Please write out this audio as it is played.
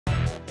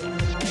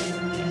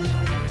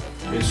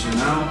Okay, so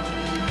now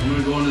I'm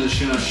going to go into the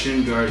shin on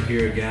shin guard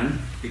here again.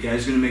 The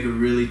guy's going to make a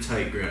really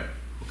tight grip,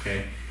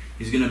 okay?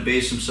 He's going to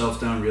base himself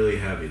down really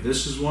heavy.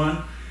 This is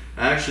one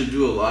I actually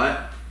do a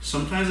lot.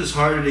 Sometimes it's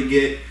harder to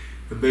get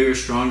the bigger,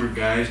 stronger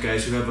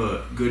guys who have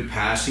a good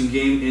passing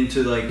game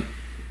into like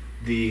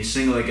the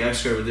single leg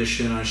X guard with this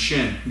shin on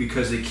shin,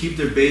 because they keep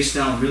their base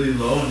down really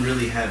low and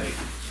really heavy.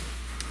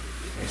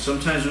 Okay,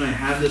 sometimes when I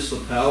have this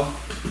lapel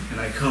and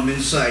I come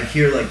inside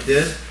here like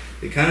this,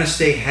 they kind of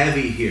stay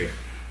heavy here.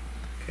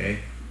 Okay,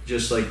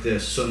 just like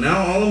this. So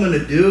now all I'm going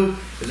to do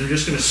is I'm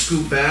just going to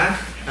scoot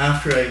back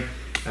after I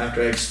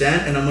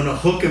extend, and I'm going to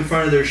hook in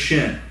front of their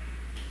shin.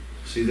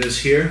 See this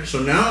here?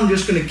 So now I'm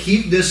just going to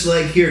keep this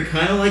leg here,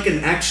 kind of like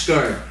an X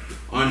guard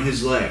on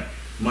his leg.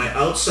 My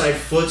outside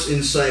foot's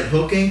inside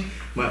hooking.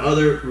 My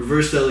other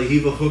reverse de la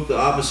Riva hook, the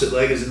opposite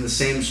leg, is in the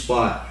same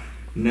spot.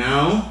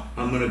 Now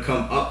I'm going to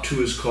come up to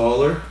his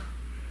collar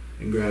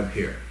and grab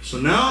here. So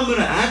now I'm going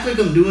to act like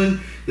I'm doing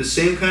the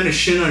same kind of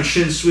shin on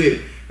shin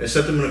sweep,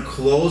 except I'm going to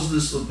close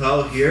this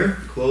lapel here,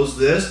 close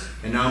this,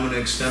 and now I'm going to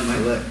extend my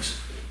legs.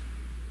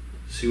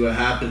 See what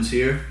happens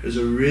here? There's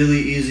a really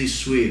easy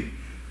sweep.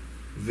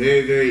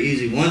 Very, very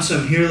easy. Once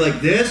I'm here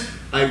like this,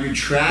 I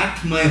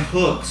retract my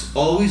hooks.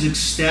 Always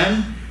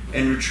extend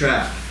and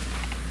retract.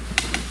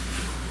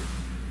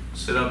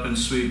 Sit up and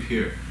sweep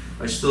here.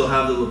 I still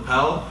have the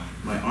lapel,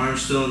 my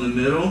arm's still in the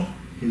middle,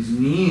 his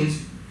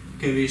knees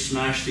can be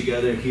smashed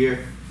together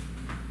here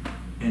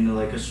into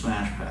like a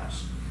smash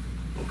pass.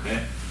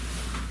 Okay?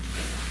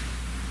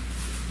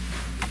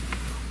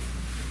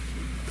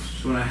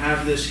 So when I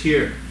have this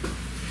here,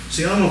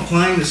 see how I'm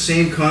applying the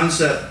same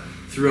concept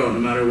throughout, no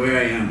matter where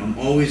I am. I'm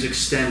always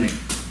extending,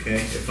 okay?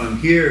 If I'm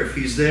here, if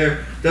he's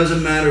there,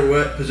 doesn't matter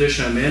what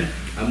position I'm in,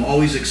 I'm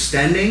always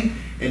extending,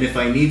 and if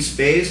I need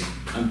space,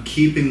 I'm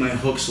keeping my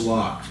hooks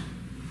locked,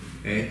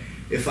 okay?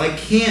 If I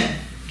can't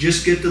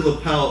just get the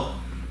lapel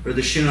or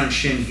the shin on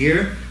shin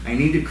here, I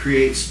need to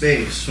create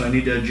space. So I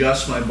need to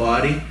adjust my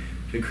body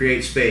to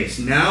create space.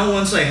 Now,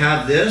 once I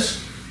have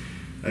this,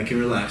 I can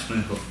relax my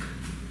hook.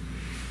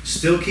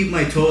 Still keep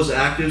my toes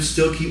active,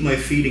 still keep my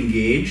feet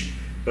engaged,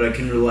 but I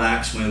can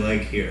relax my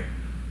leg here.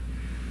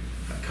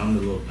 I come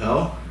to the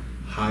lapel,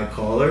 high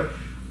collar.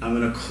 I'm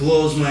gonna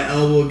close my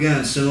elbow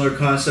again, similar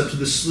concept to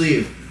the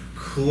sleeve.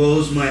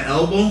 Close my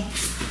elbow,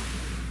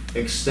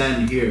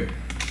 extend here.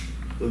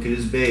 Look at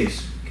his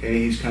base,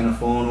 okay? He's kind of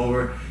falling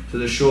over to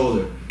the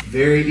shoulder.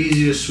 Very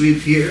easy to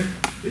sweep here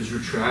is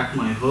retract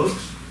my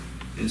hooks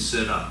and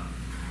sit up.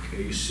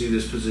 Okay, you see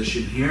this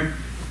position here.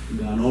 We've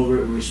gone over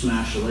it, where we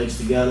smash the legs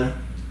together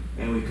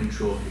and we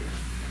control here.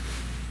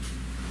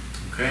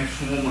 Okay,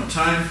 so one more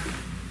time.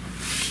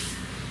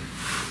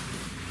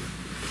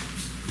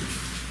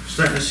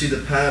 Starting to see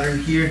the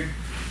pattern here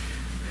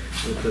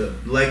with the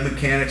leg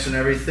mechanics and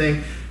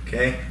everything.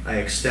 Okay, I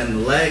extend the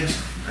legs,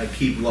 I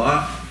keep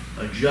locked,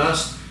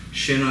 adjust,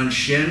 shin on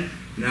shin.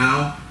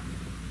 Now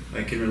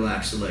I can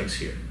relax the legs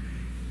here.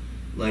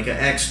 Like an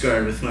X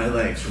guard with my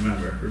legs,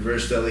 remember.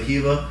 Reverse de la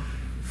Riva,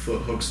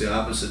 foot hooks the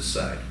opposite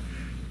side.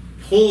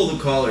 Pull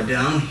the collar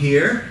down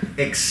here,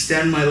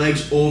 extend my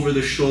legs over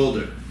the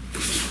shoulder.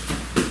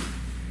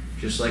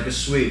 Just like a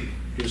sweep,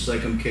 just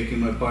like I'm kicking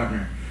my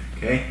partner.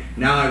 Okay,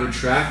 now I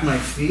retract my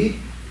feet,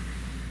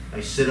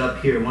 I sit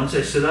up here. Once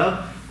I sit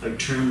up, I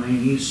turn my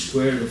knees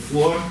square to the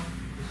floor,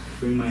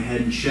 bring my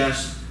head and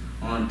chest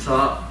on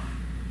top,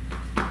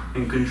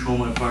 and control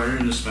my partner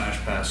in the smash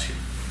pass here.